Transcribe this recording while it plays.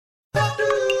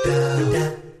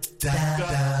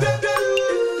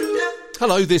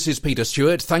Hello, this is Peter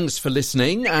Stewart. Thanks for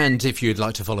listening. And if you'd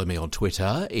like to follow me on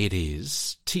Twitter, it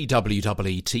is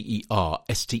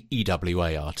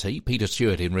TWWTERSTEWART, Peter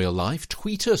Stewart in real life.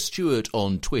 Tweeter Stewart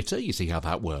on Twitter. You see how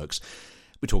that works.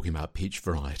 We're talking about pitch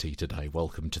variety today.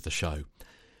 Welcome to the show.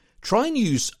 Try and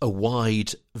use a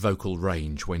wide vocal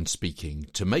range when speaking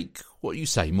to make what you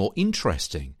say more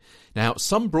interesting. Now,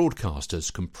 some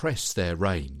broadcasters compress their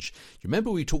range. You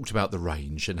remember we talked about the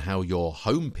range and how your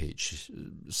home pitch,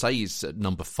 say, is at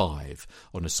number 5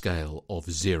 on a scale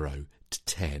of 0 to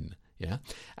 10, yeah?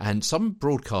 And some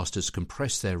broadcasters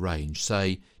compress their range,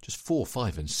 say, just 4,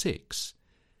 5 and 6,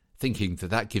 thinking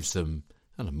that that gives them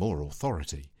more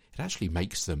authority. It actually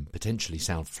makes them potentially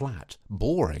sound flat,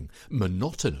 boring,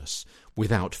 monotonous,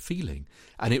 without feeling,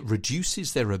 and it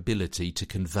reduces their ability to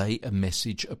convey a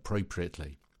message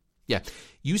appropriately. Yeah,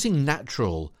 using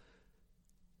natural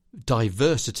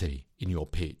diversity in your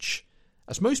pitch,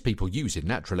 as most people use in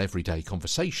natural everyday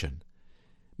conversation,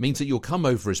 means that you'll come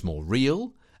over as more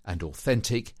real and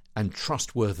authentic and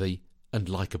trustworthy and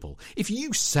likeable. If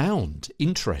you sound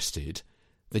interested,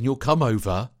 then you'll come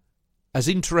over as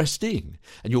interesting,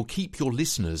 and you'll keep your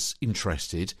listeners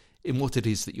interested in what it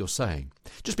is that you're saying.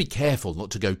 Just be careful not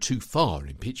to go too far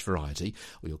in pitch variety,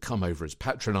 or you'll come over as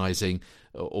patronising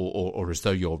or as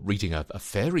though you're reading a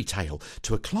fairy tale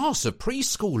to a class of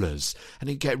preschoolers, and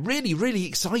it get really, really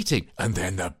exciting. And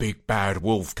then the big bad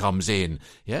wolf comes in.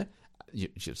 Yeah? You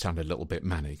sound a little bit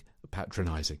manic,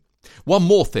 patronising. One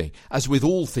more thing, as with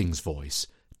all things voice,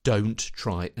 don't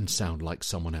try and sound like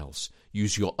someone else.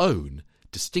 Use your own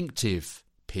distinctive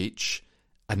pitch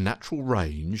and natural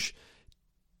range.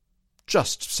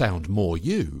 Just sound more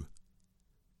you.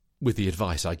 With the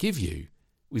advice I give you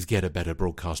with Get a Better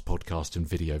Broadcast Podcast and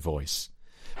Video Voice.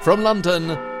 From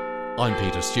London, I'm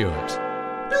Peter Stewart.